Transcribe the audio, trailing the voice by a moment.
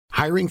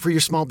Hiring for your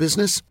small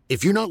business?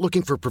 If you're not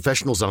looking for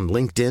professionals on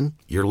LinkedIn,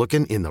 you're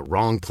looking in the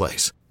wrong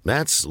place.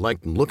 That's like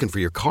looking for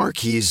your car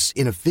keys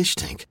in a fish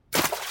tank.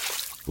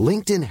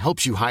 LinkedIn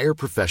helps you hire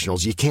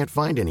professionals you can't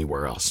find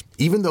anywhere else,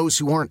 even those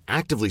who aren't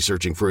actively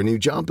searching for a new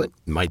job but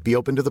might be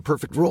open to the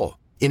perfect role.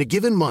 In a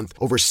given month,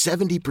 over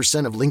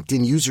 70% of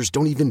LinkedIn users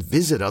don't even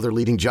visit other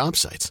leading job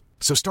sites.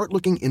 So start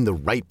looking in the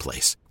right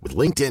place. With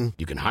LinkedIn,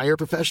 you can hire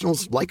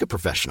professionals like a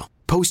professional.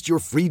 Post your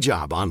free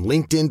job on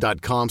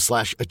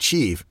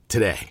linkedin.com/achieve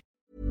today.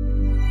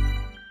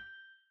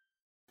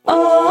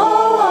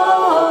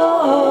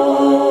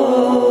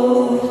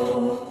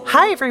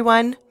 Hi,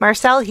 everyone.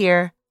 Marcel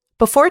here.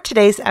 Before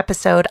today's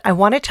episode, I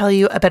want to tell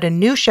you about a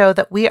new show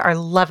that we are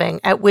loving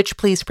at Witch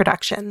Please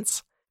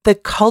Productions, the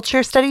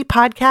Culture Study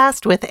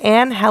Podcast with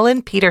Anne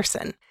Helen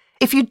Peterson.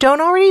 If you don't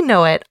already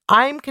know it,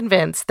 I'm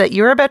convinced that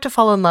you're about to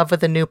fall in love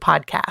with a new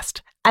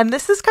podcast. And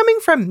this is coming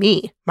from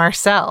me,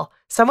 Marcel,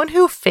 someone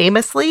who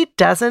famously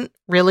doesn't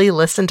really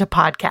listen to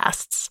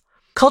podcasts.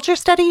 Culture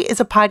Study is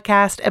a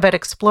podcast about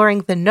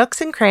exploring the nooks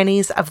and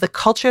crannies of the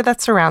culture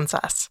that surrounds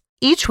us.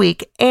 Each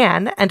week,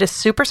 Anne and a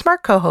super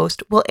smart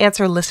co-host will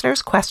answer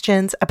listeners'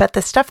 questions about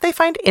the stuff they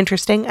find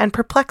interesting and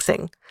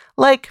perplexing.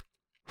 Like,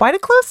 why do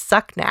clothes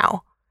suck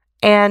now?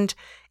 And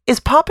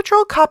is Paw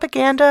Patrol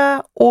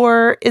propaganda,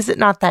 or is it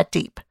not that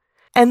deep?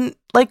 And,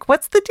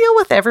 what's the deal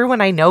with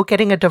everyone I know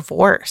getting a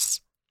divorce?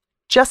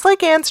 Just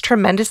like Anne's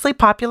tremendously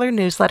popular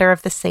newsletter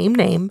of the same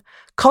name,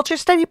 Culture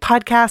Study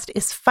Podcast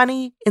is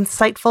funny,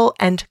 insightful,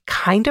 and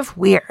kind of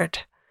weird.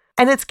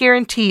 And it's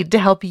guaranteed to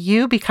help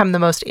you become the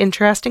most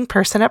interesting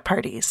person at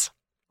parties.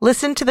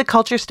 Listen to the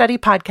Culture Study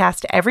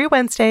Podcast every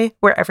Wednesday,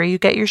 wherever you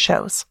get your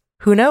shows.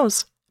 Who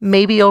knows?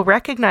 Maybe you'll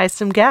recognize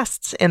some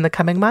guests in the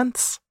coming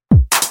months.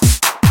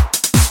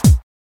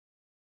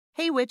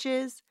 Hey,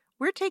 witches!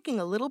 We're taking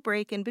a little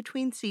break in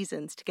between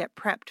seasons to get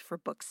prepped for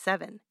Book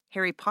 7,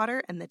 Harry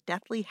Potter and the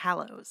Deathly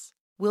Hallows.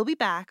 We'll be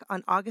back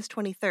on August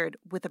 23rd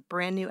with a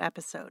brand new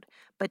episode.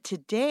 But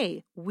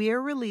today,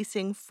 we're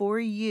releasing for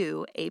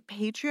you a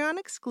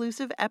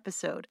Patreon-exclusive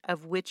episode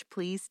of Witch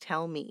Please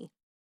Tell Me.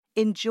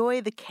 Enjoy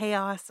the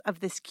chaos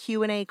of this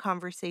Q&A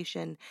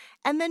conversation,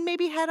 and then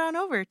maybe head on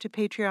over to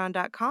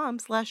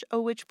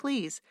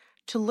patreon.com/ohwitchplease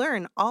to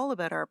learn all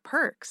about our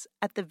perks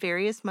at the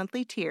various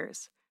monthly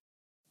tiers.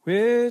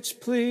 Witch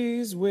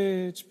please,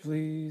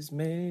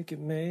 make it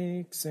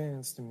make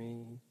sense to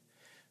me.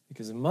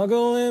 Because a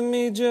muggle in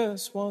me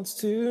just wants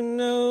to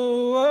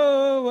know.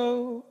 Oh,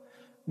 oh.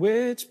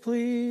 Witch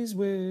please,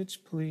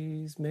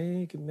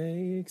 make it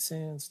make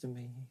sense to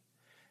me.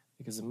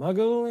 Because a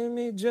muggle in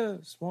me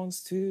just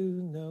wants to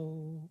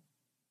know.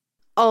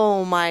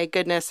 Oh my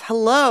goodness.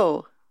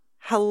 Hello,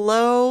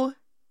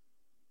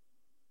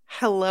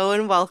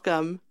 and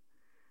welcome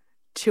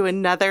to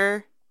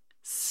another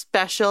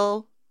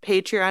special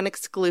Patreon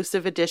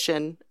exclusive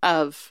edition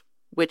of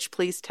Witch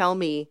Please Tell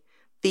Me,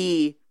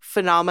 the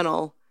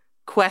phenomenal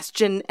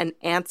question and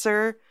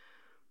answer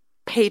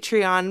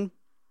Patreon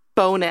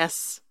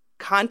bonus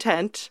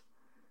content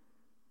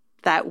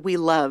that we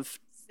love.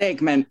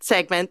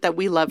 Segment that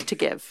we love to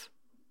give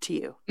to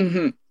you.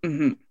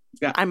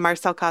 Yeah. I'm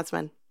Marcel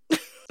Cosman.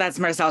 That's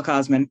Marcel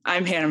Cosman.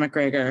 I'm Hannah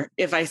McGregor.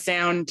 If I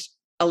sound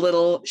a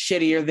little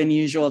shittier than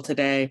usual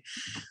today,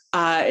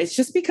 it's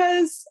just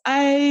because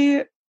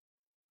I've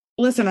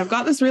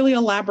got this really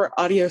elaborate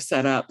audio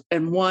setup,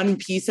 and one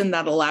piece in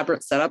that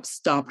elaborate setup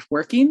stopped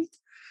working.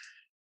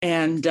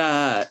 And,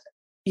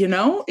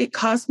 it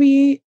caused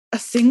me a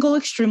single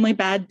extremely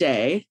bad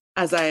day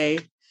as I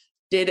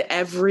did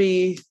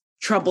every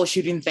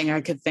troubleshooting thing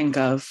I could think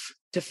of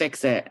to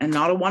fix it. And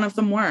not a one of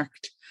them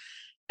worked.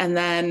 And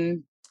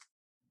then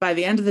by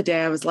the end of the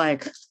day, I was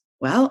like,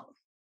 well,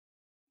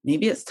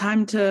 maybe it's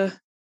time to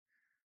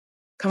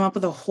come up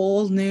with a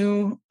whole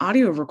new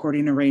audio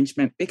recording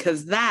arrangement,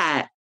 because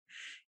that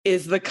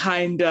is the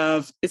kind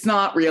of, it's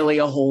not really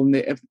a whole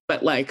new,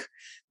 but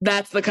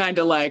that's the kind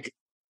of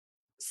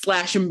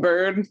slash and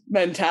burn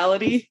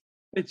mentality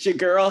that your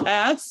girl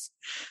has,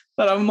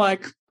 that I'm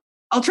like,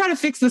 I'll try to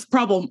fix this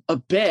problem a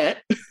bit.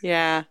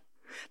 Yeah.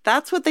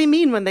 That's what they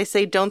mean when they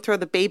say don't throw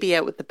the baby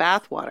out with the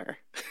bathwater.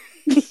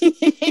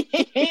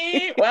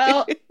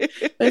 Well,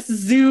 this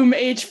Zoom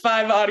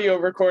H5 audio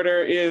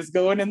recorder is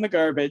going in the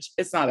garbage.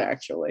 It's not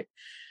actually.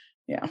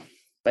 Yeah.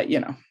 But,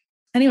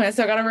 Anyway,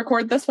 so I got to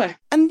record this way.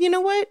 And you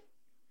know what?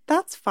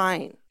 That's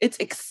fine. It's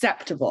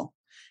acceptable.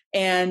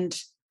 And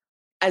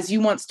as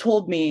you once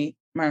told me,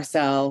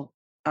 Marcel,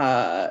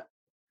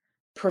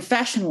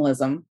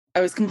 professionalism.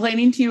 I was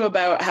complaining to you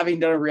about having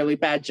done a really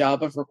bad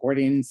job of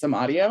recording some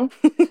audio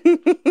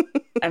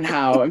and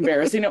how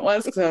embarrassing it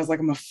was, because I was like,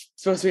 I'm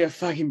supposed to be a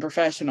fucking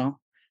professional.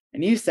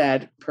 And you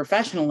said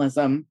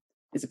professionalism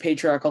is a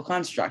patriarchal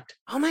construct.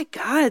 Oh my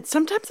God.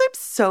 Sometimes I'm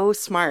so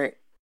smart.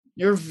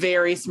 You're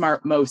very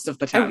smart most of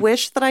the time. I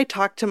wish that I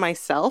talked to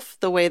myself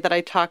the way that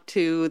I talk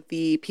to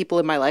the people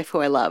in my life who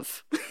I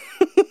love.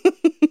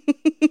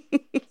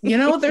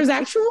 There's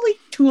actually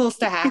tools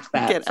to hack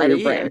that for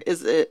your brain.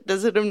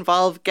 Does it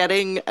involve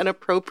getting an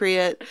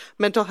appropriate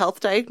mental health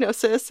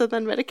diagnosis and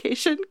then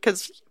medication?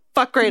 Because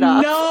fuck right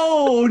off.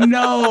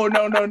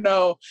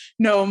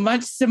 No,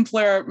 much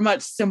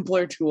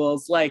simpler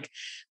tools like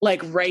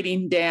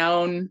writing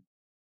down,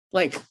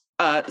 like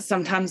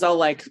sometimes I'll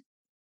like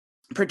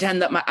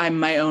pretend that I'm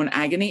my own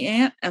agony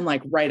aunt and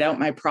like write out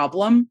my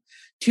problem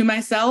to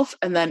myself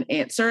and then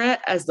answer it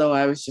as though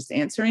I was just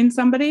answering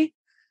somebody.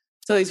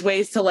 So these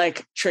ways to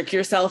like trick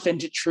yourself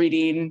into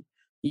treating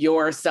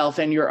yourself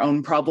and your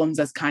own problems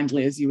as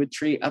kindly as you would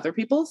treat other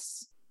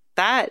people's.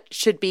 That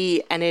should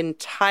be an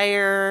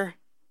entire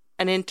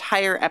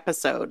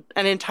episode,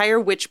 an entire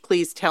Witch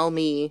Please Tell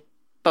Me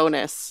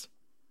bonus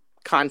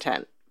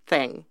content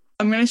thing.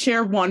 I'm going to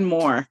share one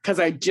more because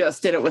I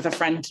just did it with a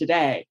friend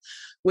today,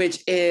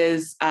 which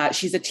is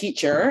she's a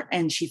teacher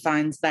and she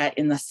finds that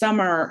in the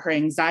summer, her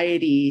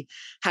anxiety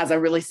has a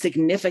really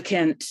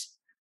significant,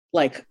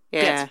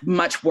 gets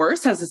much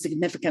worse, has a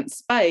significant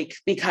spike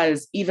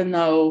because even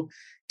though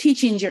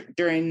teaching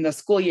during the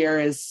school year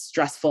is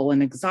stressful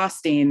and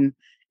exhausting,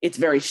 it's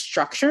very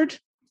structured.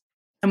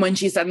 And when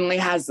she suddenly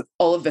has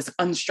all of this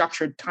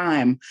unstructured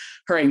time,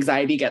 her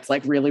anxiety gets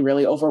like really,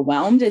 really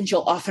overwhelmed. And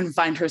she'll often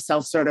find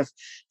herself sort of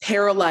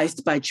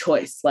paralyzed by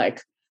choice.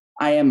 Like,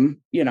 I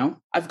am,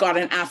 I've got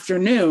an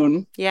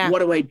afternoon. Yeah. What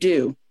do I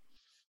do?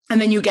 And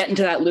then you get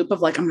into that loop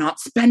of like, I'm not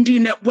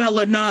spending it well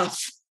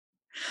enough.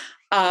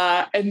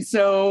 And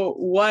so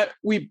what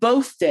we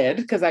both did,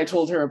 because I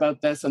told her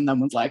about this and then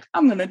was like,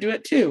 I'm going to do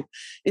it too,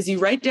 is you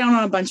write down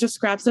on a bunch of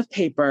scraps of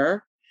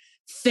paper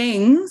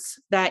things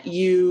that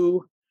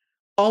you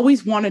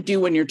always want to do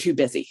when you're too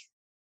busy.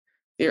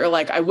 You're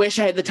like, I wish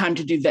I had the time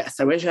to do this.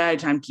 I wish I had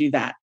time to do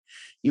that.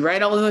 You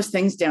write all of those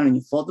things down and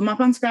you fold them up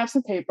on scraps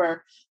of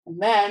paper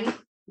and then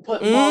you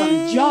put them all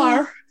in a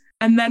jar.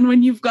 And then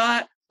when you've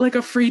got like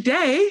a free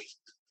day,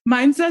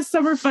 mine says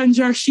summer fun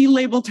jar. She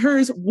labeled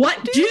hers,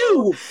 what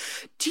do?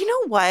 Do you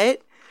know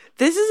what?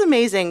 This is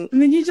amazing.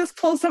 And then you just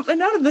pull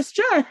something out of this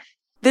jar.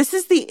 This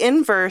is the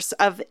inverse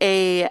of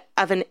an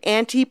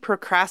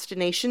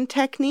anti-procrastination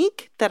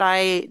technique that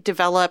I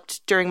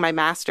developed during my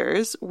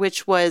master's,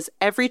 which was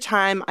every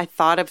time I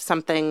thought of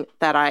something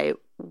that I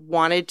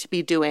wanted to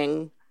be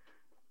doing,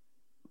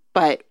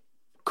 but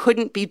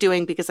couldn't be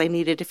doing because I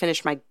needed to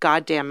finish my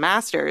goddamn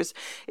master's,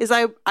 is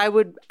I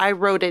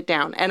wrote it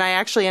down, and I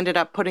actually ended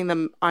up putting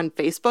them on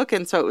Facebook.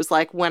 And so it was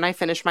like, when I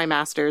finish my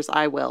master's,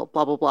 I will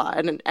blah, blah, blah.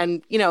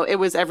 And, it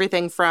was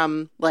everything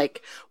from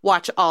like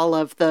watch all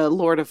of the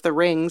Lord of the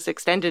Rings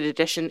extended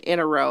edition in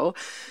a row,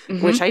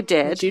 which I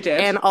did. Which you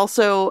did. And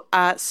also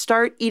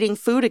start eating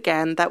food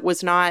again that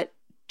was not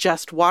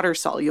just water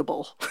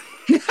soluble.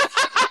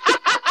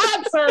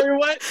 Sorry,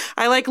 what?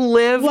 I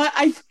lived. What?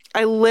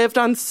 I lived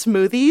on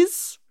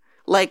smoothies,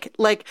 like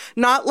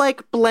not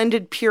like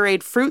blended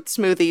pureed fruit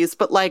smoothies,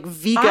 but like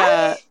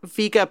Vega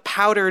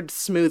powdered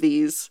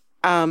smoothies,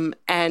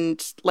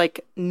 and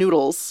like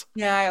noodles.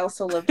 Yeah, I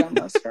also lived on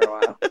those for a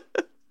while.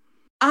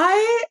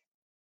 I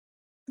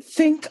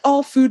think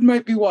all food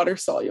might be water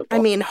soluble. I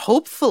mean,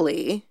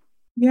 hopefully.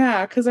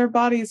 Yeah, because our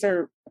bodies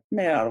are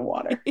made out of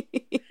water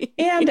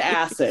and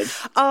acid.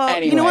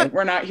 Anyway, you know what?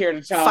 We're not here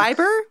to talk.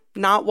 Fiber,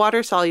 not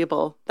water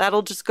soluble.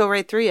 That'll just go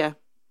right through you.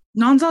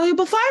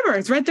 Non-soluble fiber.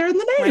 It's right there in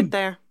the name. Right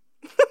there.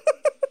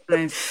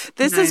 Nice.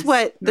 This is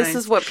what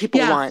people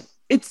want.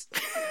 It's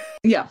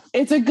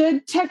a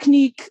good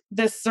technique,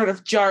 this sort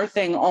of jar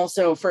thing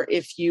also for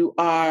if you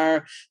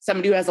are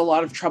somebody who has a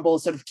lot of trouble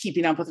sort of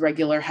keeping up with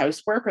regular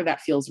housework, or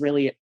that feels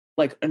really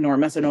like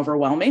enormous and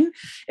overwhelming.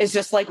 It's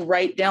just like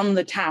write down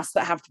the tasks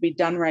that have to be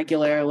done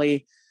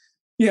regularly,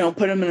 put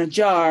them in a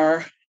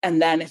jar.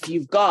 And then if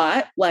you've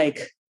got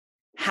like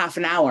half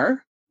an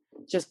hour,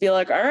 just be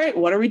like, all right,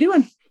 what are we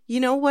doing? You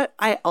know what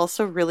I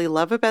also really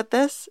love about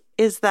this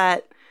is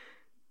that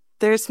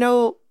there's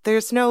no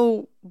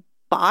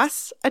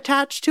boss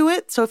attached to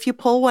it. So if you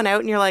pull one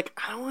out and you're like,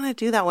 I don't want to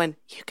do that one,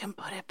 you can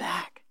put it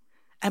back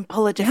and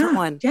pull a different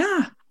one.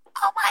 Yeah.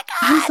 Oh my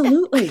God.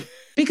 Absolutely.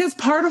 Because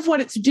part of what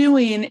it's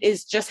doing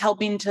is just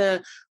helping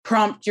to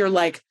prompt your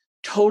like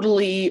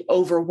totally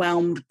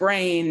overwhelmed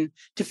brain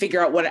to figure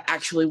out what it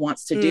actually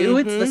wants to do.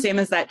 It's the same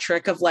as that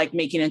trick of like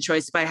making a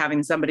choice by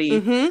having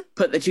somebody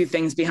put the two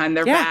things behind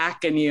their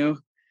back and you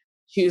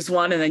choose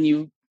one, and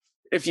then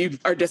if you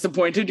are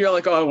disappointed, you're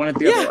like, oh, I wanted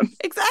the other one.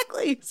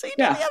 Exactly. So you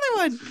do the other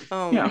one.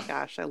 Oh my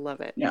gosh, I love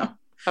it. Yeah.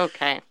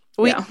 Okay.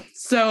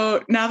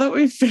 So now that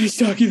we've finished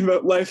talking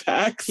about life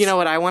hacks, you know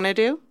what I want to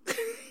do?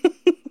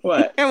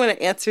 What? I want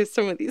to answer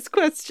some of these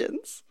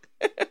questions.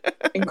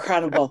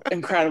 Incredible.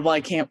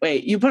 I can't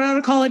wait. You put out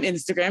a call on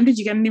Instagram. Did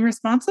you get any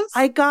responses?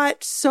 I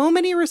got so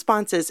many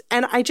responses,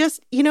 and I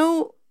just,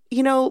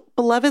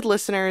 beloved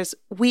listeners,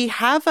 we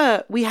have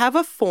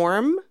a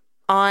form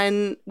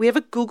we have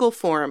a Google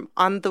form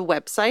on the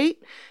website.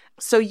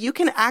 So you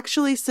can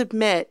actually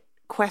submit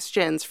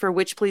questions for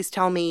Witch Please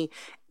Tell Me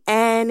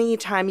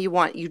anytime you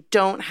want. You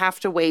don't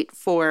have to wait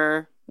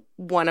for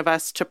one of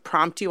us to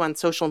prompt you on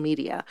social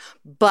media.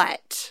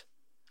 But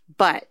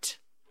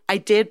I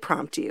did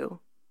prompt you,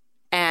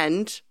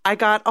 and I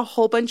got a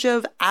whole bunch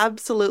of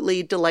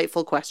absolutely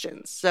delightful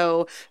questions.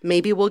 So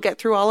maybe we'll get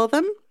through all of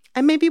them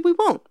and maybe we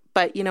won't.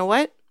 But you know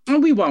what?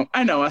 We won't.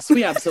 I know us.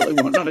 We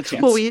absolutely won't. Not a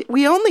chance. Well,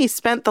 we only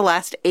spent the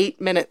last 8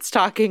 minutes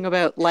talking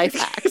about life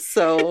hacks.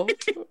 So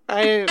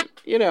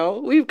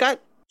we've got.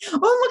 Oh,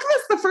 look at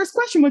this. The first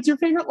question. What's your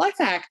favorite life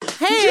hack?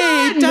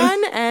 Hey,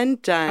 done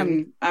and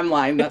done. I'm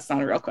lying. That's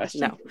not a real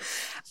question.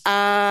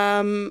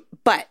 No.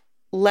 But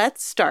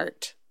let's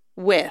start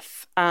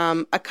with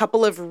a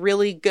couple of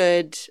really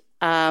good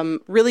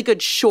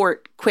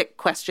short, quick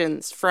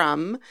questions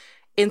from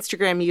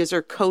Instagram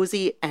user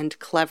Cozy and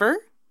Clever.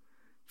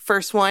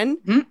 First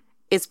one,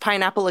 is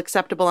pineapple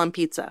acceptable on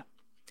pizza?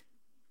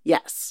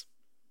 Yes.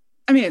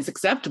 I mean, it's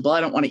acceptable.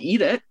 I don't want to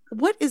eat it.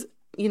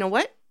 You know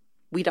what?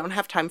 We don't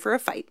have time for a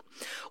fight.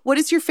 What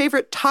is your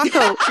favorite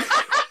taco?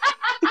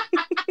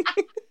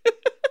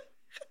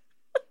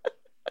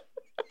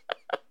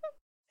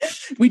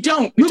 We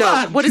don't. Move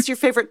on. What is your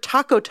favorite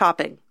taco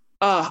topping?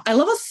 I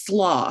love a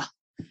slaw,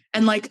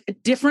 and like a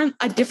different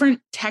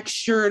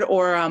textured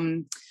or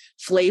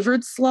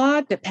flavored slaw,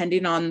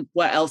 depending on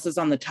what else is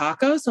on the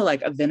taco. So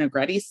like a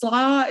vinaigrette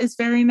slaw is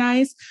very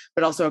nice,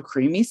 but also a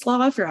creamy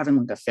slaw if you're having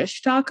like a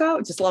fish taco. I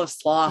just love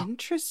slaw.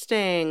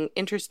 Interesting.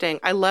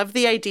 I love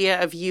the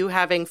idea of you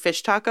having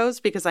fish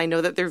tacos because I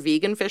know that they're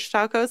vegan fish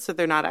tacos, so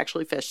they're not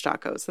actually fish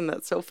tacos, and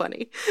that's so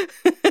funny.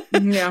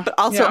 Yeah. But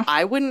also,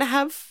 I wouldn't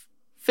have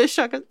fish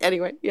tacos.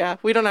 Anyway, yeah,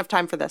 we don't have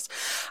time for this.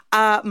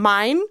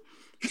 Mine...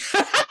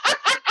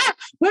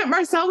 Wait,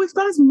 Marcel, we've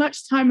got as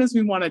much time as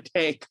we want to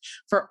take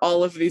for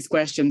all of these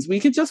questions.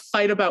 We could just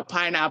fight about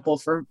pineapple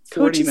for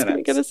 40 minutes. Going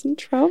to get us in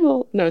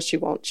trouble. No, she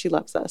won't. She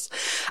loves us.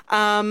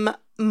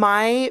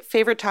 My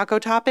favorite taco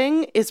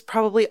topping is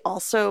probably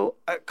also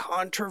a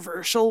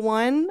controversial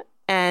one.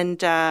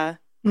 And oh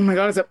my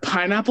God, is it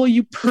pineapple,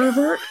 you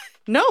pervert?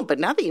 No, but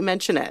now that you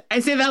mention it. I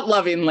say that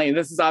lovingly.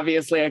 This is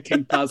obviously a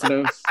kink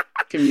positive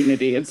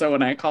community. And so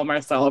when I call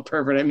Marcel a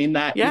pervert, I mean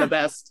that in the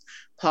best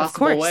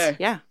possible way.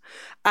 Yeah.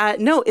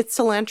 No, it's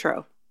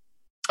cilantro.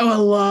 Oh, I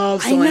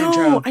love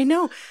cilantro. I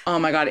know. Oh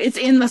my God. It's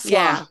in the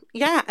slaw.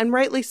 Yeah. And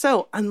rightly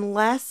so.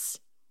 Unless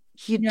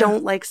you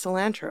don't like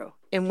cilantro,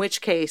 in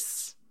which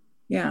case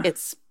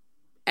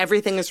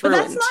everything is ruined.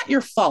 But that's not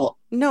your fault.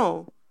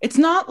 No. It's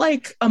not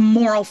like a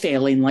moral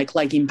failing, like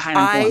liking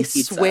pineapple on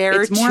pizza. I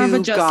swear it's more to of a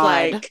just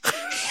God. like...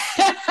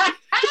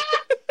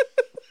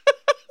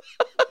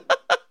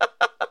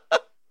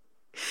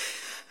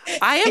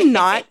 I am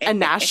not a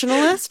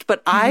nationalist,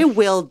 but I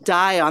will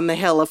die on the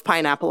hill of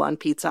pineapple on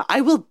pizza.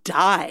 I will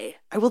die.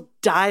 I will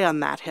die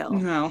on that hill.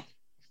 No.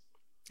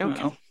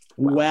 Okay.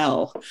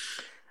 Well.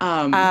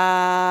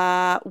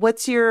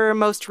 What's your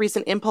most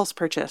recent impulse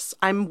purchase?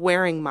 I'm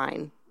wearing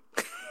mine.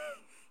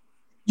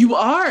 You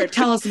are?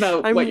 Tell us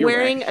about what you're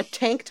wearing. I'm wearing a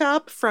tank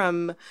top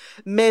from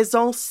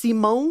Maison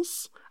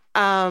Simons,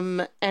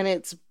 and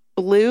it's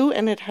blue,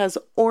 and it has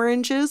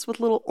oranges with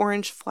little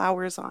orange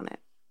flowers on it.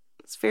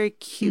 It's very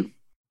cute.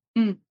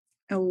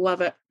 I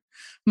love it.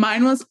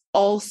 Mine was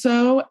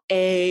also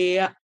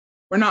we're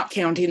not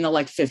counting the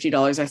like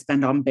 $50 I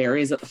spent on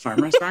berries at the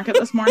farmer's market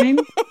this morning,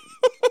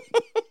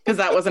 because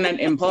that wasn't an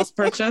impulse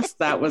purchase.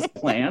 That was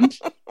planned.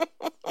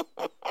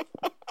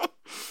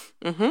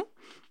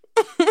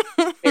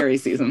 Berry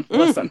season.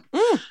 Listen.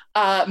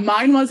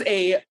 Mine was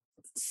a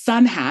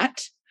sun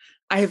hat.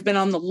 I have been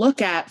on the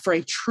lookout for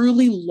a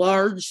truly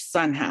large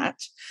sun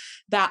hat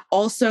that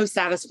also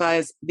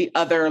satisfies the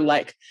other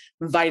like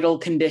vital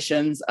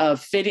conditions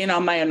of fitting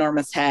on my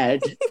enormous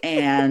head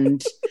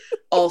and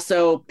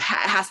also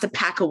has to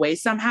pack away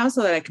somehow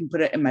so that I can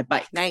put it in my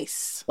bike.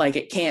 Nice. Like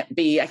I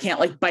can't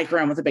like bike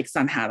around with a big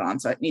sun hat on.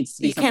 So it needs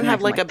to be, you can't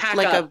have like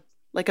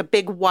a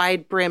big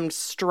wide brimmed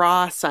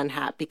straw sun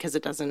hat because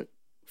it doesn't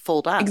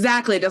fold up.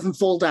 Exactly. It doesn't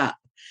fold up.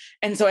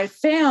 And so I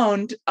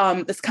found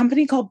this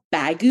company called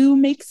Baggu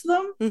makes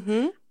them.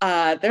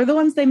 They're the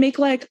ones they make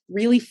like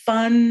really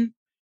fun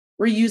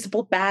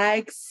reusable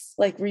bags,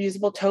 like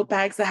reusable tote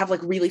bags that have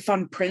like really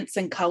fun prints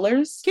and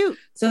colors. Cute.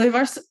 So they've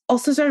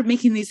also started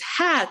making these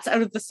hats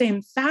out of the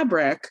same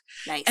fabric.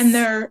 Nice. And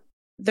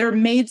they're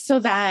made so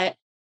that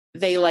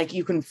they like,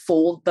 you can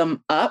fold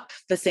them up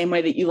the same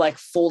way that you like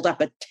fold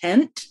up a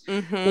tent.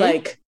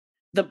 Like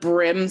the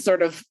brim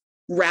sort of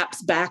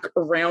wraps back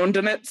around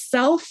in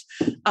itself.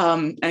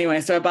 Anyway,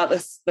 so I bought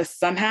this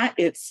sun hat.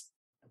 It's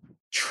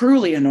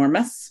truly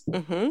enormous.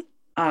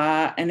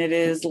 And it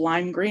is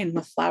lime green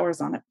with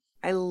flowers on it.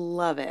 I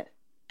love it.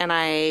 And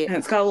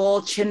it's got a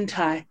little chin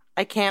tie.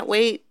 I can't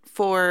wait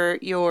for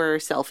your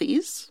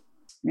selfies.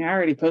 Yeah, I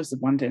already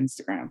posted one to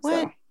Instagram.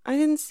 What? So. I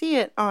didn't see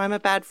it. Oh, I'm a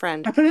bad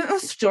friend. I put it in the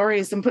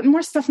stories. I'm putting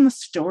more stuff in the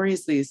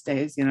stories these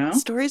days, you know?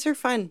 Stories are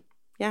fun.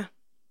 Yeah.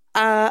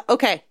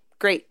 Okay,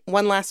 great.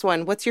 One last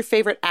one. What's your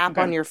favorite app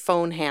on your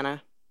phone,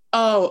 Hannah?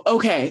 Oh,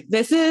 okay.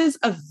 This is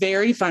a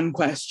very fun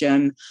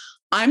question.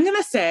 I'm going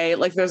to say,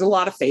 like, there's a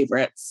lot of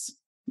favorites.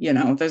 You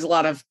know, there's a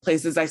lot of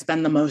places I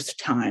spend the most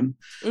time.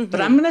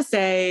 But I'm going to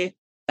say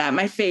that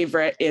my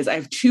favorite is I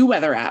have 2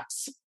 weather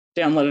apps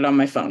downloaded on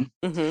my phone.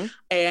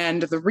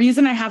 And the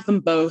reason I have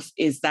them both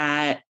is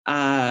that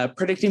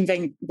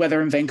predicting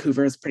weather in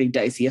Vancouver is a pretty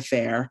dicey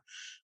affair.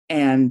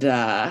 And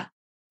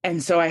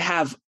so I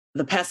have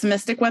the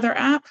pessimistic weather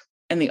app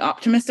and the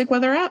optimistic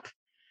weather app.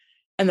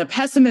 And the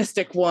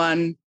pessimistic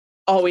one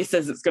always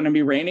says it's going to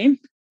be raining.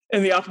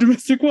 And the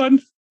optimistic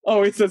one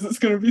always says it's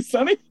going to be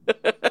sunny.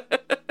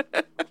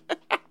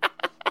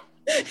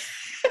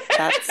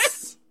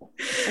 That's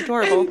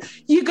adorable. And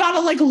you got to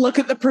like look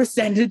at the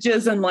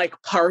percentages and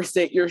like parse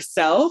it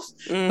yourself.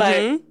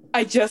 But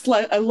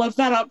I love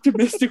that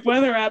optimistic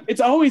weather app.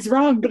 It's always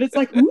wrong, but it's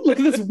like, ooh, look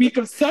at this week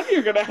of sun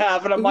you're going to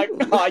have. And I'm like,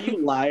 oh,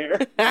 you liar.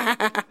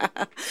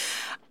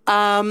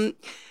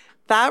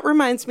 That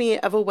reminds me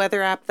of a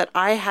weather app that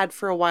I had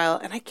for a while,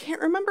 and I can't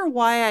remember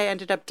why I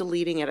ended up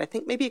deleting it. I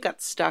think maybe it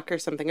got stuck or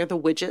something, or the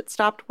widget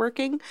stopped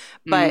working.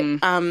 But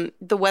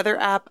the weather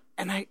app,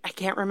 and I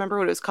can't remember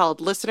what it was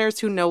called. Listeners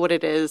who know what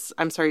it is,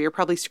 I'm sorry, you're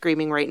probably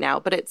screaming right now,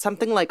 but it's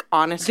something like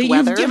Honest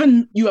Weather.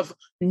 You have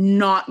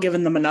not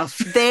given them enough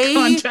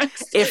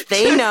context. If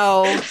they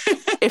know,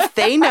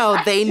 they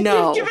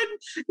know. You've given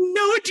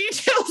no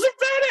details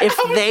about it.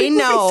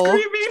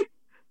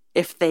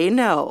 If they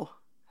know,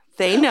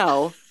 they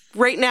know.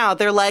 Right now,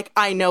 they're like,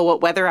 I know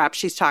what weather app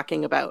she's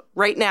talking about.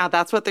 Right now,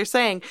 that's what they're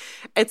saying.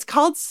 It's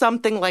called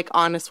something like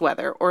Honest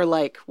Weather or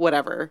like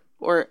whatever.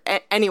 Or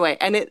anyway,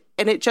 and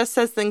it just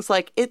says things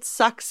like, it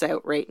sucks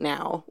out right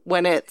now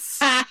when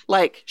it's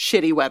like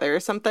shitty weather or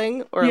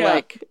something. Or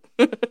like,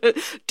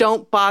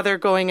 don't bother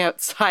going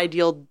outside,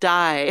 you'll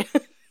die.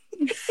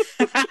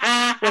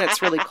 When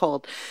it's really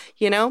cold,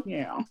 you know?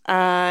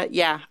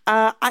 Yeah.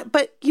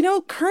 But, you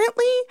know,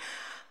 currently,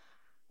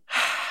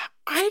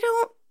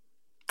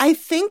 I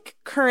think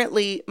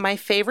currently my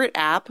favorite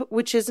app,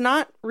 which is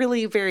not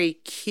really very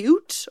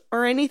cute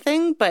or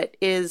anything, but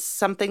is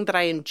something that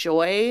I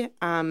enjoy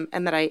and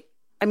that I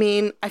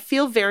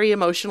feel very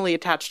emotionally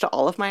attached to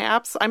all of my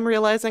apps. I'm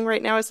realizing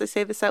right now as I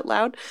say this out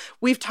loud.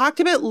 We've talked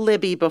about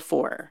Libby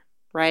before,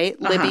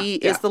 right? Libby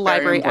is the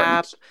library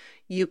app.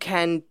 You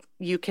can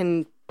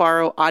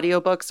borrow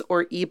audiobooks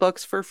or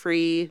ebooks for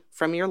free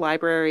from your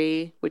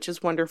library, which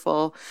is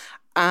wonderful.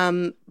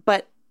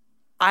 But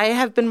I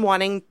have been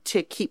wanting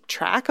to keep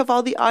track of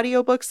all the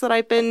audiobooks that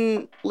I've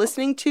been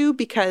listening to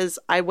because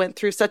I went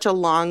through such a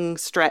long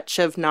stretch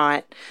of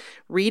not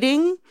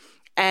reading.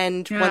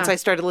 And once I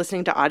started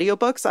listening to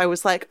audiobooks, I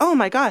was like, oh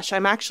my gosh, I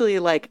am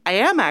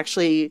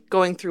actually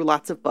going through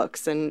lots of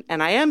books and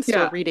I am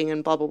still reading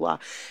and blah, blah, blah.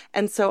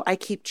 And so I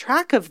keep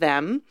track of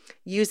them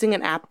using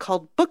an app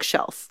called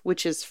Bookshelf,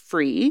 which is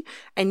free.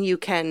 And you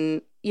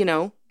can, you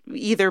know,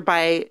 either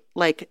by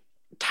like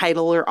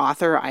title or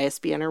author or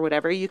ISBN or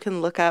whatever, you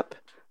can look up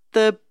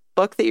the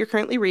book that you're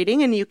currently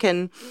reading and you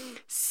can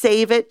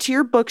save it to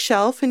your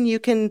bookshelf and you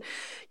can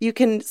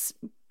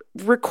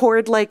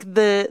record like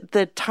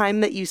the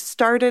time that you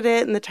started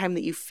it and the time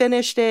that you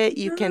finished it.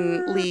 You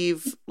can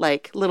leave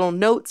like little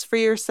notes for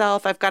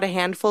yourself. I've got a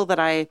handful that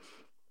I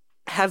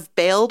have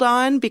bailed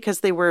on because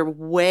they were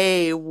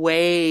way,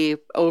 way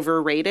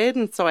overrated.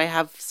 And so I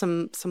have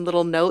some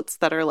little notes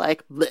that are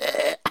like,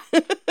 bleh.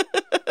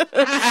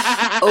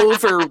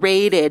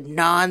 Overrated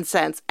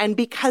nonsense. And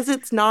because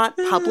it's not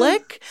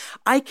public,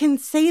 I can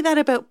say that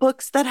about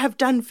books that have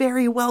done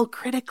very well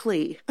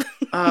critically.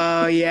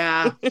 Oh,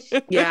 yeah.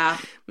 Yeah.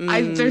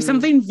 There's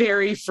something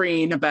very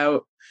freeing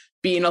about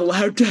being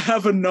allowed to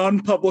have a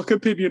non-public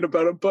opinion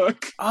about a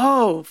book.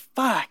 Oh,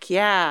 fuck.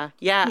 Yeah.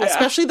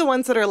 Especially the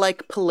ones that are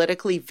like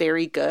politically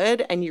very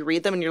good and you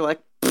read them and you're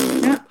like,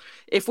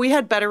 if we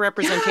had better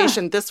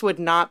representation, this would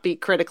not be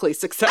critically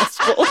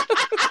successful.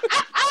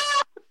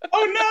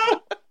 Oh,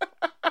 no.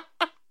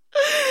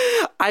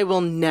 I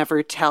will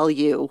never tell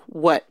you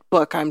what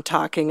book I'm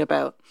talking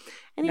about.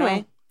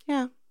 Anyway,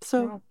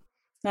 so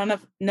none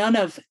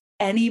of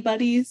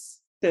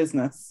anybody's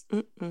business.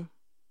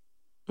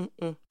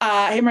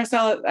 Hey,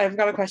 Marcella, I've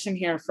got a question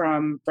here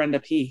from Brenda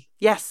P.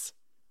 Yes.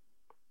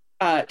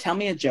 Tell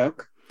me a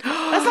joke.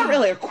 That's not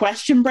really a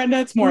question, Brenda.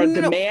 It's more a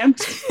demand.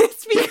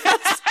 It's because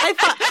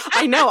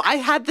I know I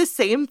had the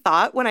same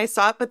thought when I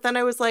saw it, but then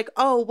I was like,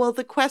 oh, well,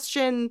 the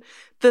question,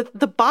 the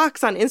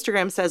box on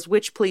Instagram says,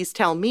 which please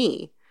tell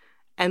me.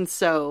 And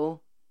so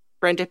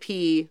Brenda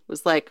P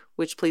was like,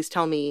 which please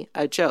tell me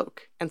a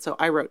joke. And so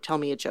I wrote, tell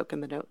me a joke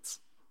in the notes.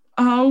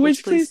 Oh,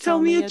 which please tell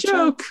me a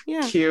joke.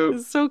 Yeah. Cute.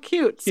 It's so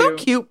cute. So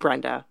cute,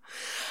 Brenda.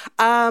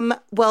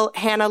 Well,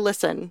 Hannah,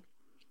 listen,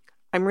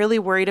 I'm really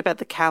worried about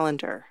the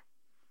calendar.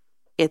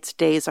 Its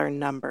days are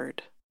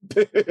numbered.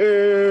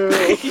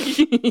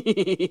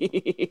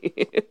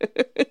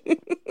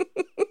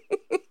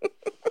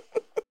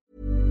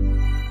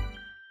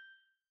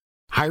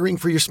 Hiring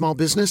for your small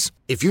business?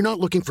 If you're not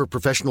looking for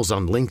professionals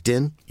on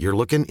LinkedIn, you're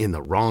looking in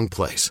the wrong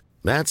place.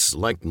 That's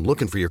like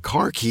looking for your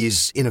car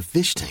keys in a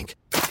fish tank.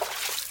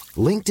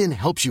 LinkedIn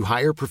helps you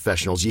hire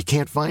professionals you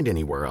can't find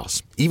anywhere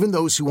else, even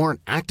those who aren't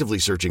actively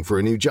searching for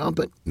a new job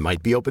but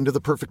might be open to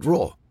the perfect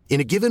role. In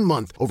a given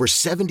month, over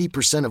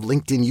 70% of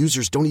LinkedIn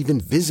users don't even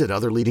visit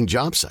other leading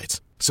job sites.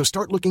 So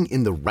start looking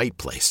in the right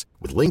place.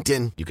 With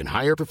LinkedIn, you can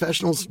hire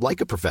professionals like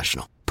a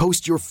professional.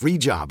 Post your free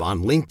job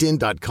on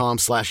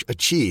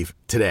linkedin.com/achieve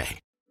today.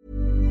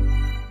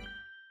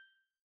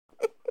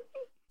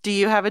 Do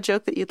you have a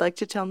joke that you'd like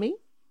to tell me?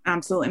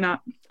 Absolutely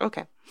not.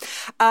 Okay.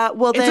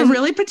 Well, It's then, a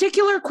really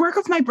particular quirk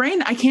of my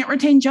brain. I can't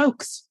retain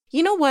jokes.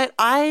 you know what?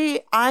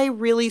 I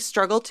really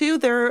struggle to.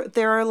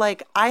 There are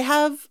like I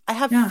have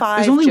Yeah. 5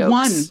 There's only jokes.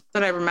 one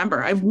that I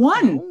remember. I have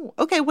one. Oh,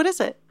 okay, what is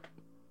it?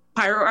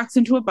 Pirate walks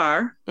into a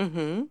bar.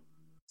 Mm-hmm.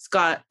 He's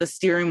got the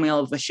steering wheel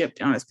of the ship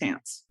down his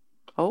pants.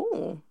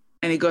 Oh.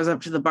 And he goes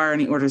up to the bar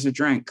and he orders a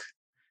drink.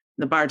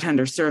 The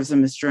bartender serves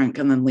him his drink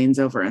and then leans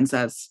over and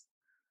says,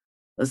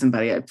 listen,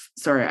 buddy,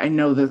 sorry, I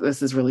know that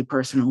this is really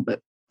personal, but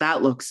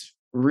that looks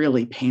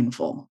really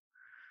painful.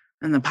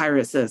 And the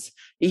pirate says,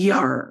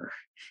 yar,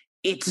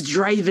 it's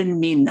driving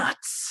me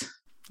nuts.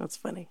 That's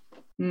funny.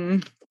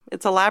 Mm.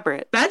 It's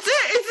elaborate. That's it.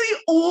 It's the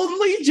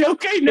only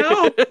joke I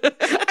know.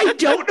 I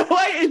don't know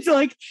why. It's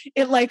like,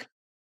 it like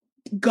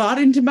got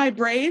into my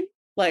brain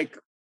like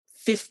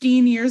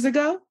 15 years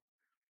ago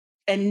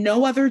and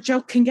no other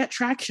joke can get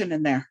traction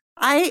in there.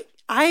 I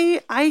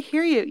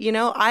hear you. You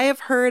know, I have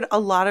heard a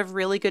lot of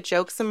really good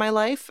jokes in my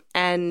life,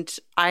 and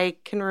I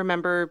can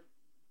remember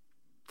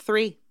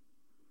 3.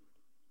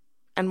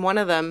 And one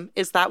of them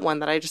is that one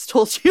that I just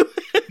told you.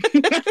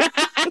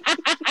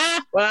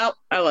 Well,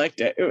 I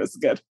liked it. It was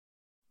good.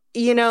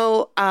 You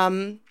know,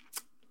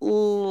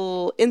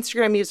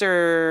 Instagram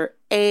user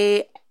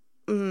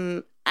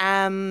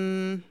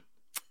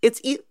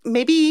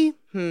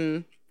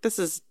this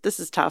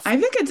is tough. I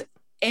think it's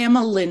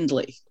Amma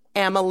Lindley.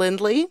 Amma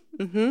Lindley.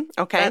 Mm-hmm.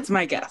 Okay. That's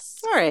my guess.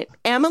 All right.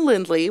 Amma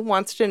Lindley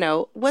wants to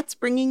know what's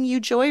bringing you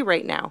joy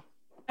right now.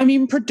 I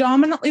mean,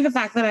 predominantly the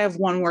fact that I have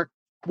one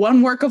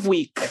work of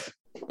week.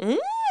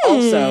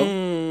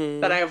 Also,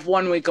 that I have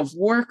 1 week of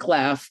work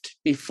left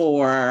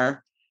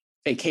before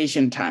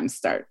vacation time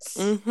starts,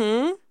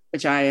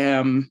 which I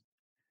am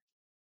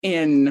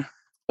in.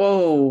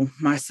 Oh,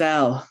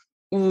 Marcel.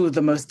 Ooh,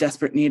 the most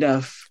desperate need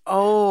of.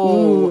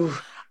 Oh, ooh,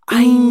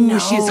 I know.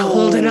 She's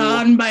holding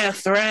on by a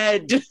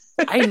thread.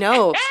 I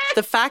know.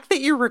 The fact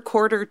that your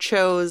recorder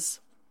chose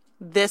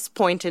this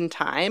point in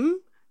time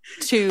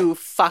to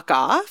fuck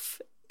off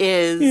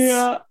is...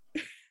 Yeah.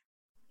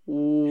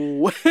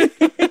 Ooh.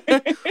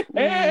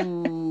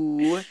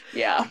 Ooh.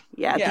 Yeah.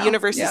 Yeah, the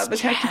universe is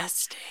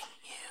testing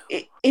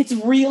you. It's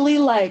really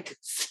like,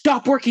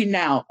 stop working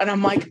now. And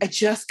I'm like, I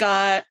just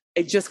got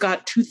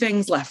 2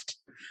 things left.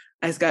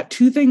 I just got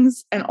 2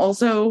 things and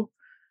also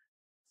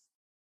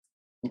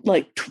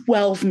like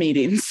 12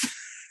 meetings.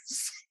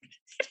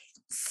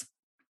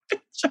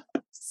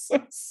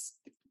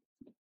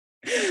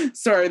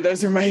 Sorry,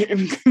 those are my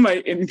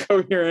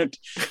incoherent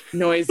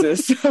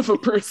noises of a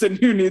person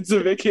who needs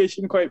a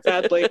vacation quite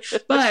badly.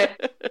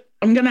 But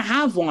I'm going to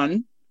have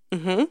one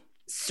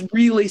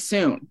really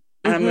soon.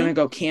 And I'm going to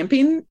go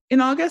camping in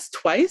August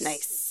twice.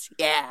 Nice.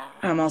 Yeah.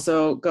 I'm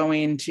also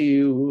going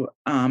to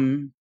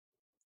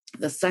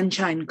the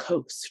Sunshine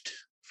Coast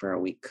for a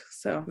week.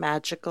 So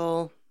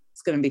magical.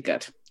 It's going to be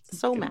good.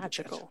 So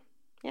magical.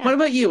 Yeah. What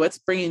about you? What's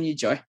bringing you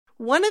joy?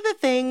 One of the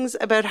things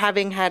about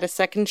having had a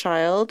second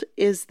child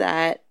is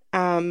that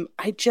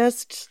I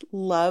just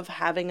love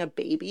having a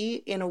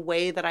baby in a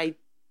way that I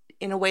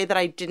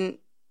didn't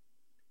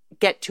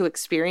get to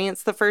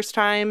experience the first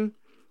time,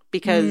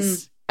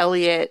 because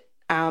Elliot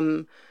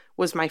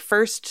was my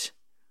first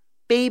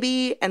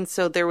baby, and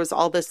so there was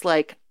all this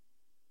like,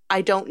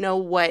 I don't know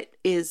what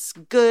is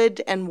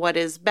good and what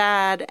is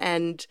bad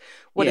and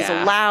what is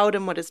allowed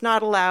and what is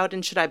not allowed.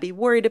 And should I be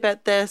worried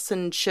about this?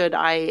 And should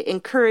I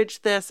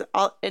encourage this?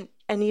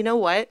 And you know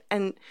what?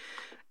 And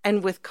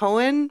with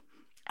Cohen,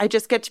 I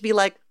just get to be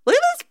like, look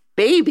at this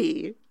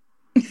baby.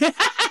 Look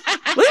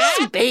at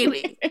this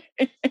baby.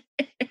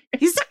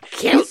 He's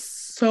cute.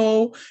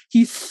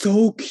 He's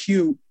so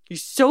cute.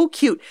 He's so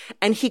cute.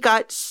 And he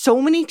got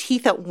so many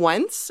teeth at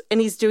once.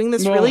 And he's doing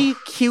this really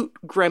cute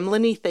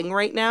gremlin-y thing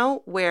right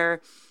now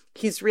where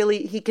he's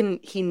really,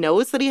 he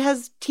knows that he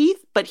has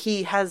teeth, but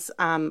he has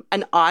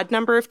an odd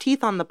number of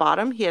teeth on the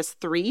bottom. He has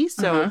 3.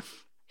 So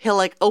he'll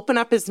like open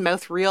up his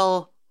mouth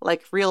real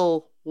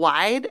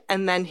wide,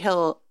 and then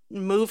he'll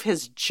move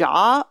his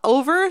jaw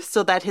over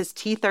so that his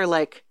teeth are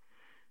like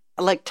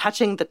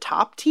touching the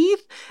top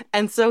teeth.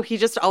 And so he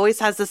just always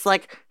has this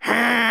like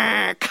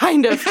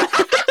kind of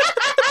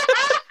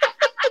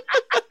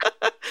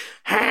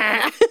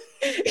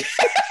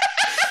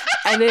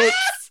and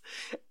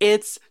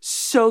it's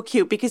so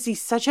cute because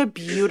he's such a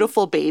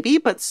beautiful baby,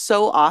 but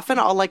so often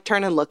I'll like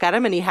turn and look at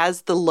him and he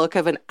has the look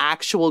of an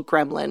actual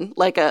gremlin,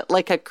 like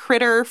a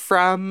critter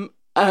from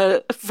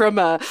a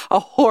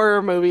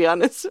horror movie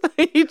on his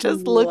face. He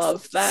just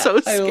looks so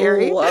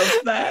scary. I love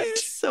that.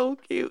 He's so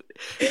cute.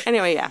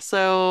 Anyway, yeah,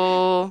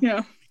 so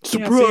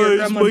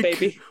surprise,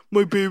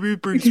 my baby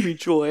brings me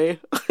joy.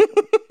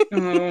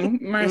 Oh,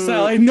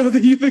 Marcel, I know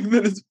that you think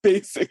that it's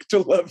basic to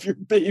love your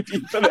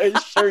baby, but I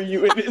assure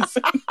you it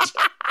isn't.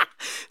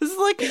 This is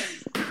like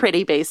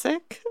pretty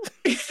basic.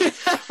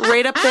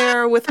 Right up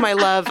there with my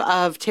love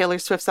of Taylor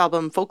Swift's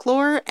album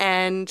Folklore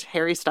and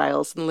Harry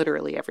Styles and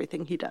literally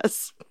everything he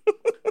does.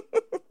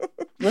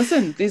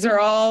 Listen, these are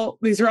all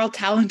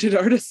talented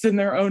artists in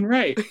their own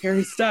right.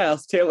 Harry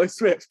Styles, Taylor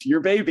Swift,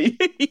 your baby.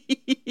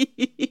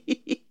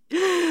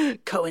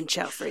 Cohen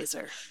Chow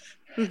Fraser.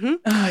 Mm-hmm.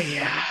 Oh,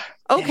 yeah.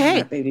 Okay. Damn,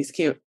 that baby's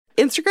cute.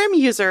 Instagram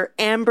user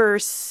Amber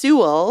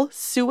Sewell,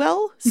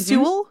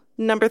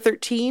 number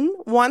 13,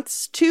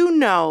 wants to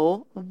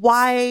know,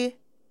 why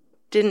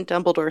didn't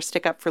Dumbledore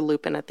stick up for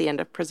Lupin at the end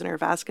of Prisoner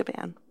of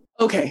Azkaban?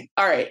 Okay.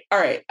 All right.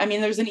 I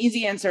mean, there's an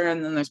easy answer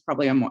and then there's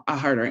probably a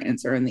harder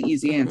answer. And the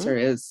easy answer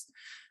is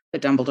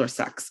that Dumbledore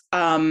sucks.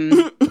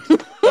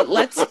 But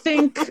let's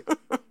think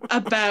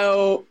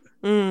about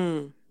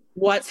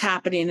what's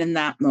happening in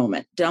that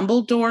moment.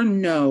 Dumbledore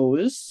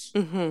knows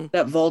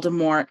that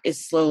Voldemort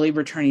is slowly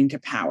returning to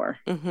power.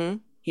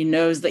 He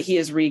knows that he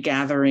is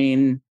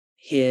regathering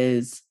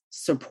his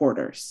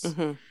supporters.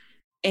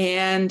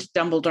 And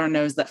Dumbledore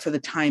knows that for the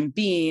time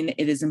being,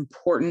 it is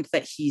important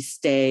that he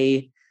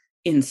stay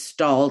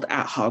installed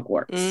at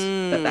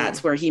Hogwarts.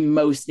 That's where he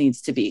most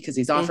needs to be, because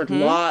he's offered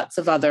lots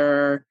of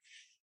other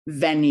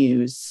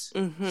venues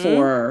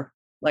for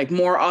like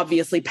more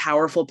obviously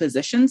powerful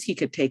positions he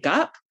could take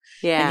up.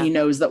 Yeah. And he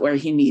knows that where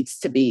he needs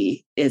to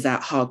be is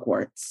at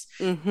Hogwarts.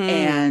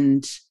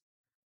 And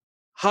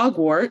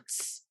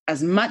Hogwarts,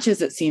 as much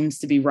as it seems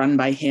to be run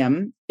by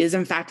him, is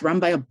in fact run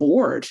by a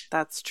board.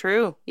 That's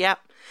true. Yep.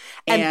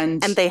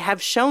 And they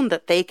have shown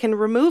that they can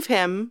remove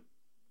him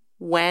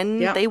when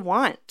they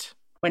want.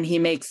 When he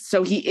makes,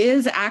 so he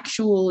is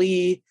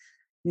actually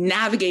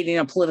navigating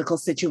a political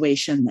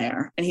situation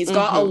there. And he's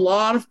got a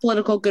lot of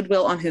political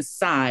goodwill on his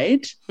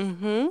side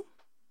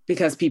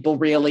because people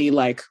really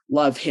like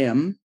love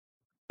him.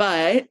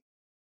 But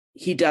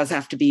he does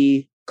have to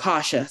be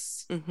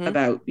cautious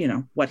about, you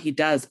know, what he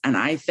does. And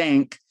I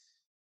think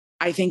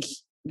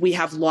we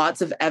have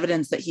lots of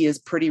evidence that he is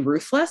pretty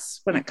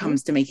ruthless when it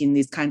comes to making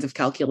these kinds of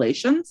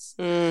calculations.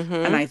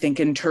 And I think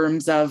in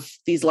terms of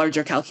these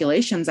larger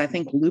calculations, I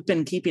think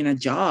Lupin keeping a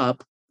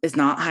job is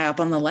not high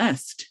up on the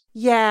list.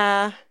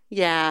 Yeah.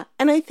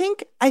 And I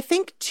think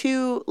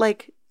too,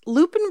 like,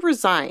 Lupin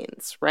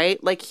resigns,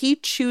 right? Like, he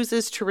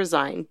chooses to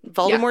resign.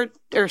 Voldemort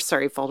and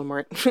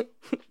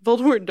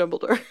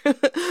Dumbledore.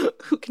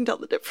 Who can tell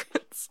the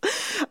difference?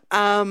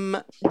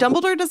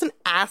 Dumbledore doesn't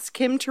ask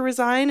him to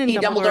resign, and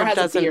Dumbledore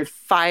doesn't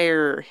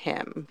fire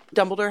him.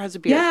 Dumbledore has a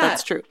beard. Yeah.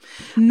 That's true.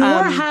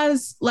 Nor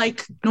has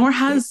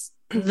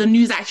the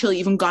news actually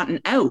even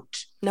gotten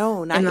out.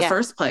 No, not in the yet.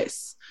 first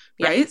place.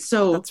 Right?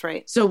 So that's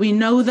right. So we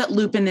know that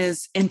Lupin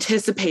is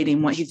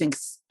anticipating what he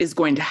thinks is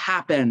going to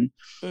happen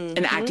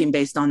and acting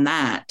based on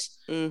that.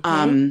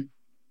 And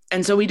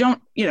so we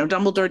don't, you know,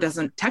 Dumbledore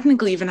doesn't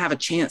technically even have a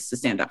chance to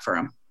stand up for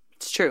him.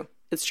 It's true.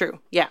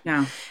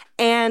 Yeah.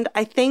 And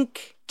I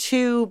think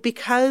too,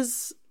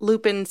 because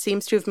Lupin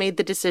seems to have made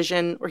the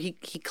decision, or he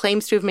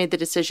claims to have made the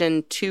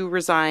decision to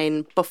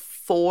resign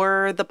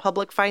before the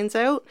public finds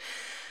out.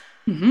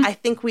 I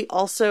think we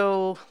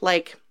also,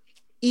 like,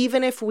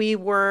 even if we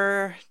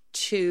were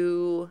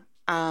to,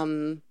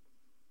 I'm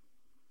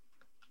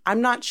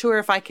not sure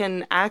if I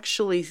can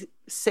actually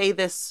say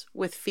this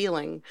with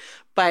feeling,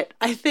 but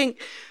I think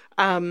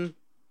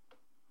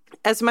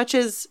as much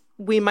as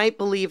we might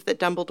believe that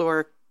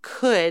Dumbledore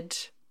could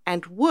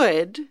and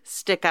would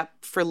stick up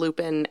for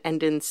Lupin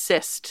and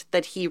insist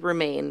that he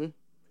remain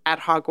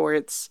at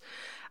Hogwarts,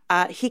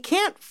 he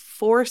can't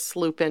force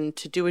Lupin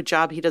to do a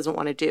job he doesn't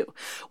want to do,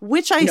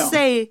 which I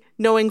say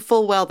knowing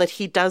full well that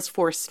he does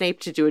force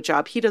Snape to do a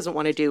job he doesn't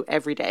want to do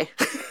every day.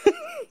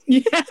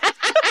 Yeah.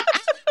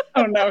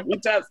 Oh, no, he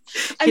does.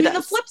 I mean,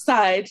 the flip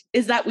side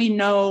is that we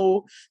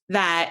know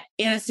that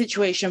in a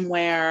situation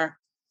where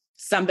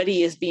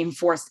somebody is being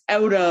forced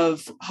out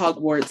of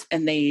Hogwarts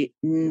and they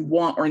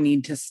want or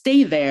need to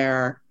stay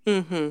there,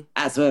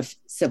 as with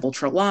Sybil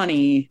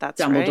Trelawney,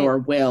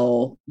 Dumbledore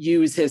will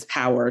use his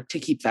power to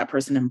keep that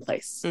person in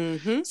place.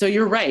 So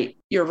you're right.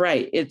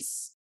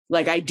 It's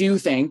like, I do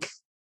think,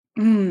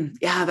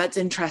 that's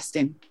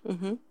interesting.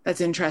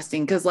 That's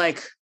interesting because,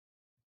 like,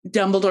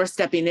 Dumbledore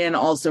stepping in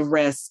also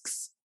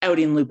risks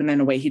outing Lupin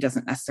in a way he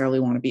doesn't necessarily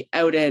want to be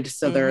outed.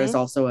 So there is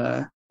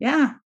also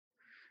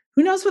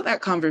who knows what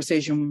that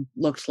conversation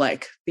looked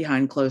like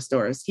behind closed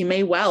doors. He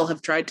may well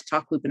have tried to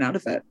talk Lupin out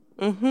of it.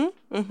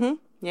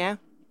 Yeah.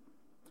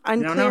 I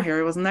don't know.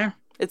 Harry wasn't there.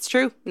 It's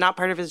true. Not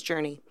part of his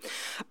journey.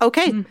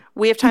 Okay.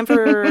 We have time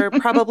for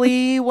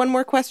probably one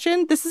more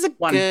question. This is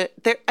good.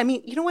 I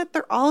mean, you know what?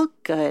 They're all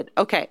good.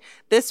 Okay.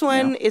 This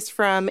one is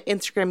from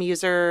Instagram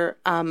user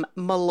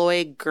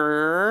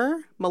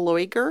Maloyger.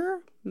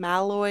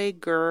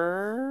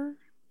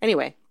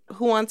 Anyway,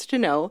 who wants to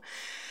know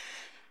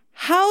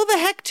how the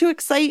heck to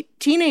excite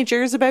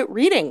teenagers about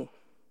reading?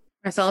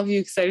 Marcel, have you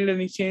excited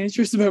any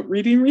teenagers about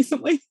reading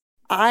recently?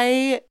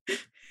 I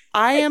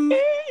am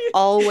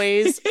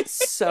always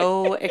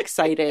so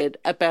excited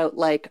about,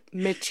 like,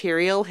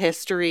 material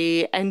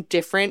history and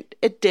different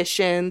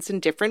editions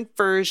and different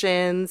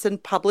versions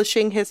and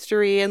publishing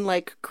history and,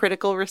 like,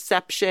 critical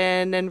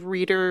reception and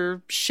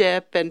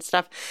readership and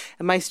stuff.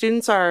 And my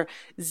students are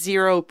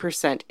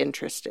 0%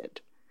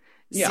 interested.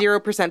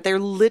 0%. They're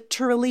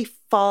literally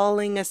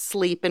falling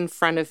asleep in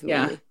front of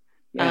me.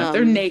 Yeah,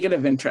 they're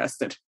negative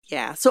interested.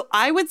 Yeah. So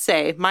I would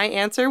say my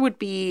answer would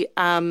be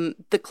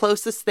the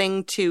closest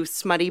thing to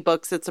smutty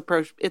books it's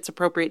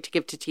appropriate to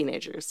give to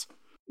teenagers.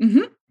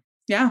 Mm-hmm.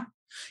 Yeah.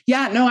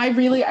 Yeah. No, I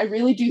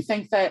really do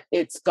think that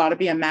it's got to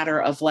be a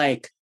matter of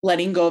like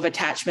letting go of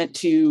attachment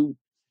to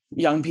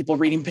young people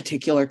reading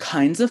particular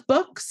kinds of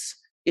books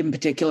in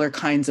particular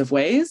kinds of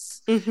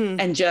ways,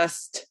 and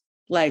just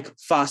like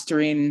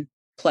fostering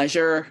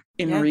pleasure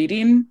in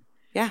reading.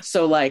 Yeah.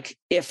 So like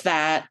if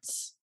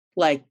that's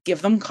like,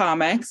 give them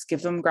comics,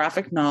 give them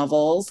graphic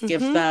novels,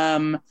 introduce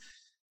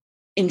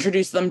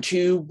them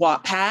to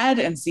Wattpad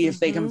and see if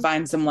they can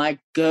find some like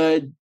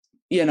good,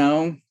 you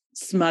know,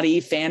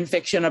 smutty fan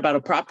fiction about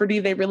a property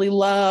they really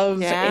love.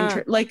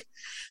 Like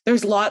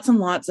there's lots and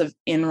lots of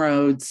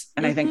inroads.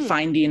 And I think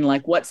finding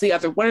like, what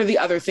are the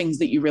other things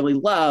that you really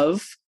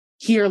love?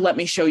 Here, let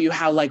me show you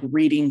how like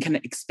reading can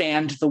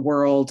expand the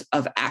world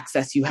of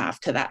access you have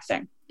to that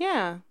thing.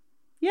 Yeah.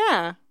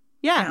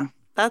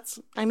 That's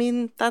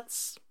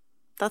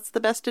the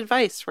best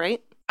advice,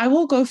 right? I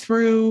will go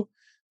through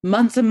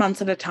months and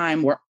months at a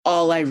time where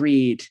all I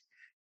read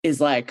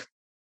is like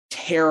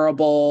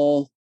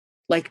terrible,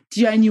 like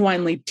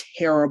genuinely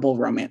terrible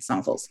romance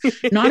novels.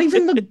 Not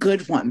even the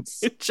good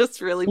ones. Just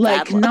really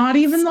like bad ones. Not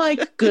even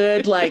like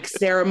good, like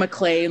Sarah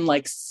MacLean,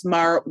 like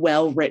smart,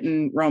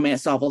 well-written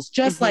romance novels,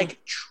 just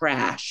like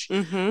trash.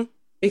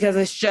 Because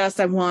it's just,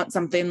 I want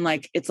something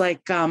like, it's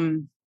like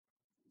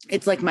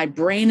my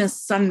brain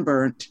is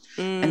sunburnt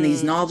and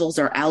these novels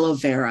are aloe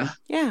vera.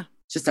 Yeah.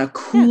 Just a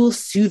cool,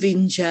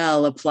 soothing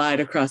gel applied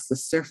across the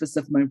surface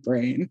of my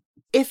brain.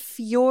 If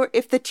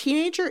the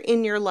teenager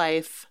in your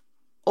life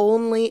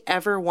only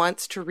ever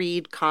wants to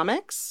read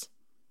comics,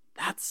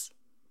 that's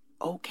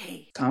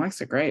okay.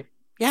 Comics are great.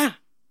 Yeah.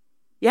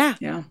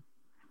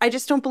 I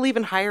just don't believe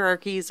in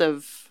hierarchies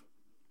of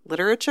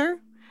literature,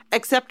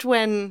 except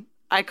when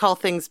I call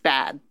things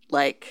bad,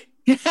 like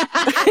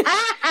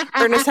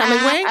Ernest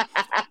Hemingway.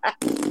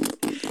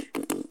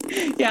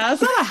 Yeah,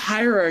 that's not a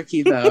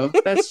hierarchy though.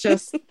 That's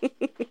just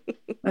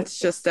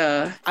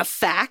a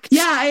fact.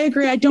 Yeah, I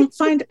agree. I don't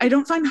find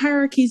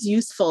hierarchies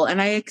useful. And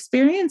I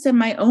experience in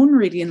my own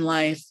reading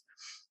life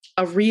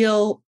a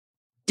real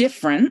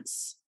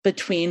difference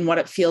between what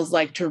it feels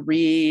like to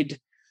read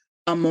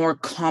a more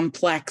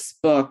complex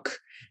book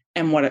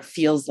and what it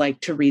feels like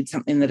to read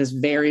something that is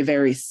very,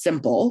 very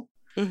simple.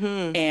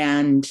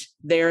 And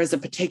there is a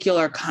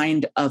particular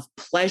kind of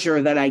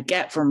pleasure that I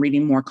get from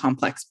reading more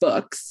complex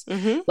books.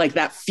 Like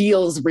that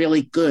feels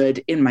really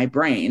good in my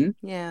brain.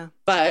 Yeah.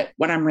 But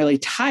when I'm really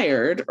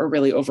tired or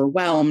really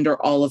overwhelmed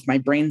or all of my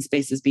brain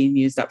space is being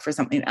used up for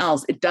something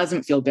else, it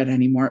doesn't feel good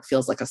anymore. It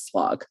feels like a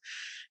slog.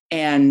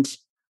 And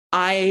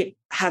I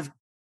have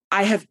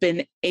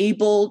been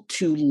able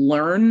to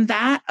learn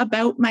that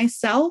about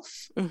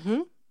myself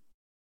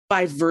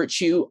by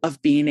virtue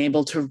of being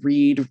able to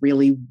read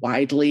really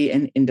widely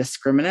and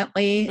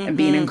indiscriminately and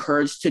being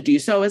encouraged to do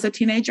so as a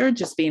teenager,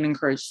 just being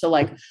encouraged to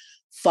like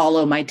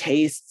follow my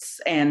tastes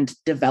and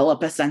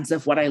develop a sense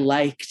of what I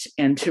liked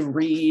and to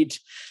read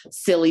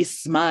silly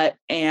smut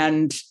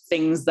and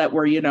things that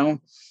were,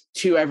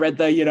 I read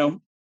the,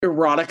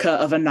 erotica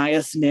of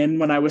Anais Nin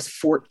when I was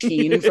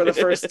 14 for the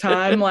first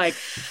time. Like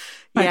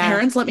my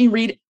parents let me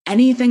read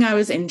anything I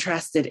was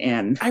interested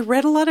in. I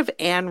read a lot of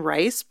Anne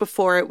Rice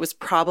before it was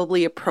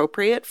probably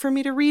appropriate for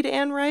me to read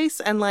Anne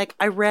Rice. And like,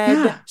 I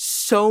read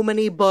so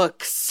many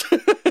books.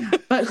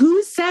 But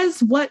who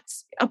says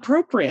what's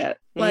appropriate?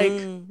 Like,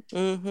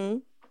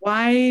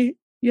 why,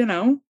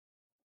 it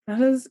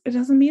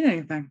doesn't mean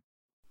anything.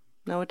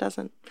 No, it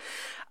doesn't.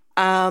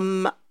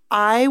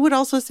 I would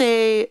also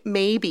say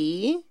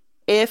maybe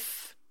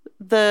if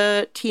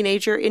the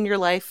teenager in your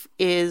life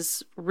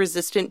is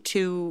resistant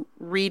to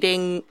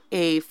reading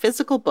a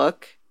physical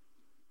book,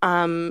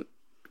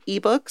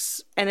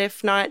 ebooks, and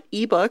if not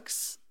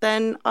ebooks,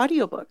 then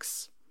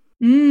audiobooks.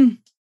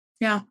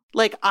 Yeah.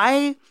 Like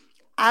I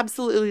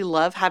absolutely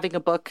love having a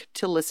book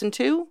to listen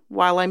to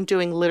while I'm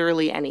doing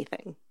literally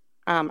anything.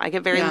 I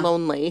get very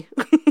lonely.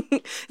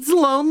 It's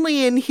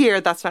lonely in here.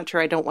 That's not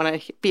true. I don't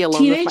want to be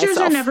alone with myself. Teenagers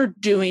are never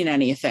doing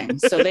anything,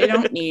 so they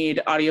don't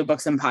need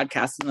audiobooks and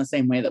podcasts in the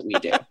same way that we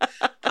do.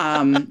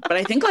 But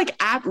I think like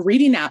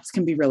reading apps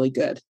can be really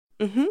good.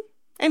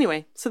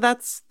 Anyway, so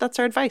that's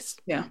our advice.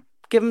 Yeah.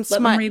 Give them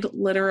smut. Let them read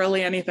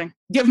literally anything.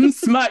 Give them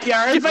smut.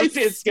 Yeah, our advice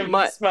is give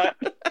them smut.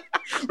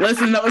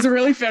 Listen, that was a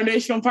really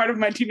foundational part of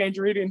my teenage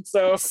reading.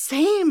 So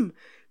Same.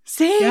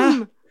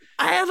 Yeah.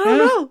 I don't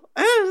know.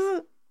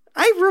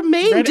 I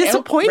remain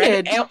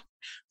disappointed.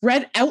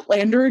 Read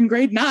Outlander in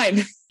grade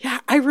 9. Yeah,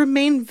 I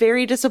remain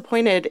very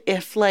disappointed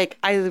if like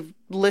I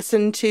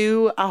listen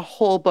to a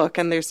whole book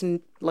and there's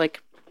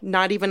like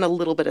not even a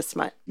little bit of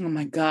smut. Oh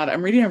my God.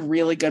 I'm reading a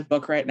really good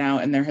book right now.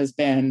 And there has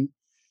been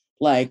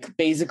like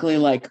basically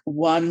like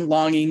one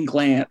longing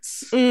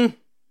glance,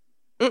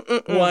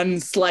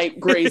 one slight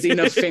grazing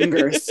of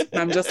fingers.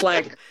 I'm just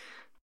like,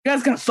 you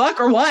guys gonna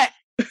fuck or what?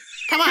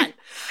 Come on.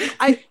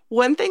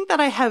 One thing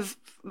that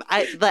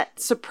that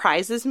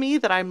surprises me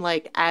that I'm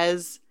like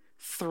as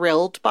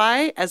thrilled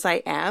by as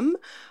I am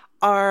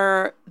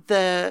are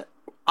the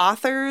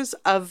authors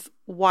of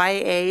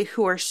YA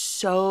who are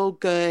so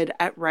good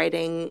at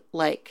writing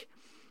like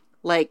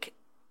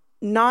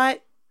not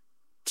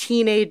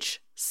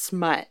teenage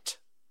smut,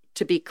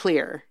 to be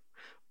clear.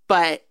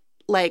 But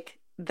like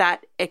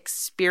that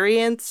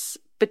experience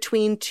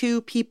between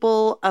two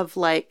people of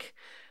like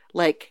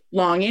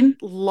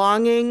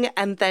longing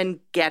and then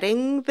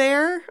getting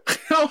there.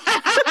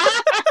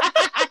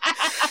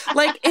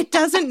 Like, it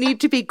doesn't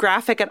need to be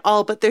graphic at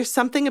all, but there's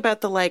something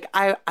about the like,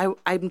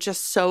 I'm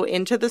just so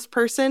into this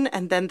person,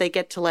 and then they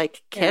get to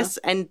like kiss,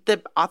 and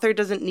the author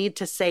doesn't need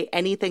to say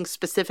anything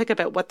specific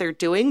about what they're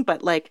doing,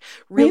 but like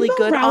really Rainbow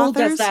good Rowell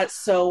authors does that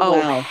so oh,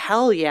 well.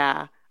 hell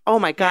yeah. Oh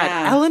my God.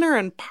 Yeah. Eleanor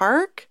and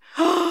Park?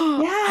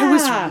 I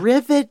was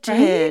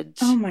riveted. Right?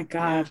 Oh my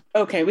God.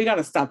 Okay, we got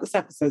to stop. This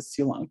episode's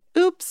too long.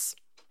 Oops.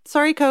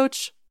 Sorry,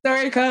 Coach.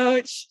 Sorry,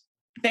 Coach.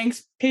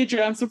 Thanks,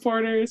 Patreon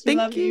supporters. We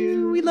love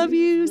you. We love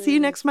you. See you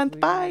next month.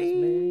 Bye.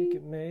 Make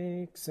it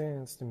make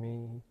sense to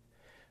me.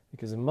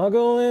 Because a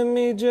muggle in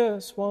me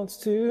just wants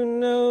to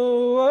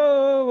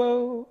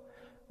know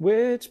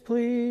which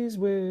please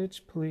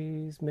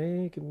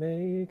make it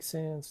make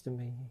sense to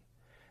me.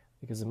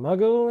 Because a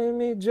muggle in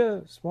me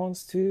just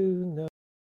wants to know.